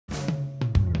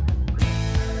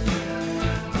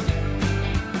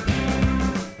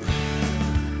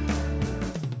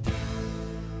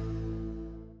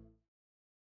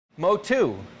Mode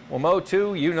 2. Well, Mode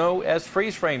 2, you know, as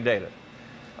freeze frame data.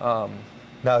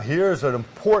 Now, here's an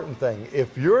important thing.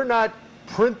 If you're not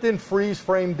printing freeze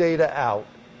frame data out,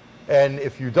 and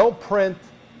if you don't print,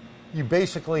 you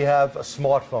basically have a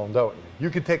smartphone, don't you? You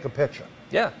can take a picture.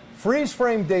 Yeah. Freeze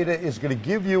frame data is going to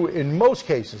give you, in most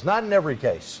cases, not in every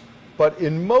case, but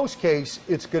in most cases,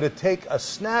 it's going to take a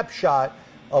snapshot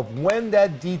of when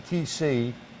that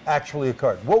DTC actually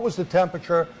occurred. What was the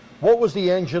temperature? What was the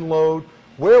engine load?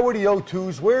 Where were the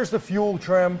O2s? Where's the fuel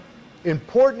trim?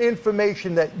 Important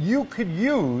information that you could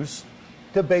use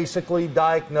to basically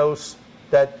diagnose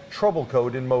that trouble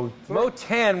code in Mode 3. Mode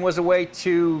 10 was a way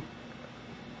to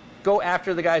go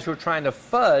after the guys who were trying to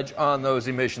fudge on those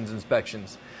emissions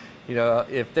inspections. You know,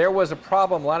 if there was a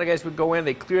problem, a lot of guys would go in,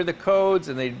 they'd clear the codes,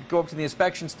 and they'd go up to the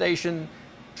inspection station,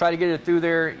 try to get it through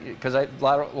there, because a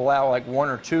lot allow like one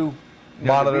or two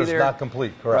monitors not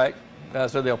complete, correct?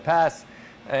 Right, so they'll pass.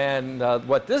 And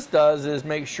what this does is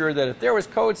make sure that if there was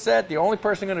code set, the only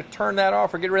person going to turn that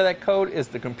off or get rid of that code is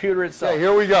the computer itself. Okay,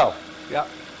 here we go. Yep.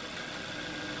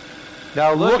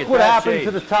 Now look what happened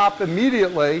to the top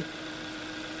immediately.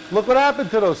 Look what happened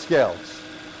to those scales.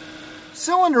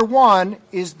 Cylinder 1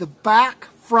 is the back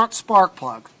front spark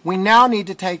plug. We now need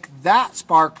to take that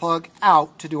spark plug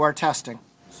out to do our testing.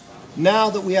 Now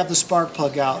that we have the spark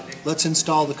plug out, let's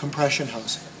install the compression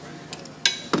hose.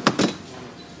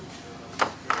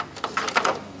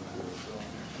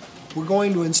 We're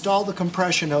going to install the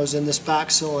compression hose in this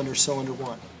back cylinder, cylinder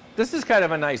 1. This is kind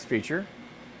of a nice feature.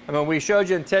 I mean, we showed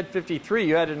you in TED 53,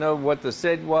 you had to know what the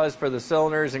SID was for the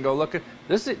cylinders and go look at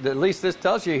this. At least this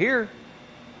tells you here,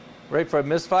 right, for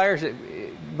misfires.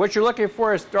 What you're looking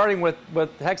for is starting with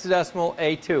hexadecimal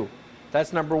A2.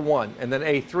 That's number 1. And then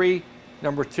A3,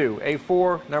 number 2.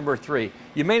 A4, number 3.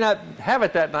 You may not have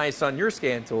it that nice on your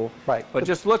scan tool, right? But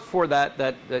just look for that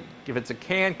if it's a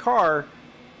canned car,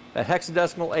 that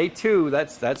hexadecimal A2,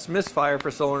 that's misfire for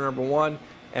cylinder number 1,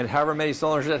 and however many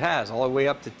cylinders it has, all the way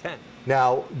up to 10.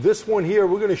 Now, this one here,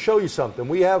 we're going to show you something.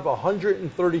 We have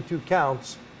 132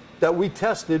 counts that we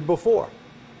tested before.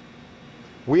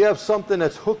 We have something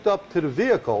that's hooked up to the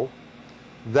vehicle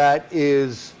that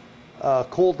is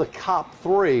called the COP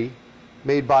 3,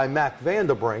 made by Mac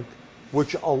Vanderbrink,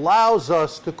 which allows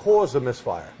us to cause a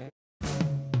misfire.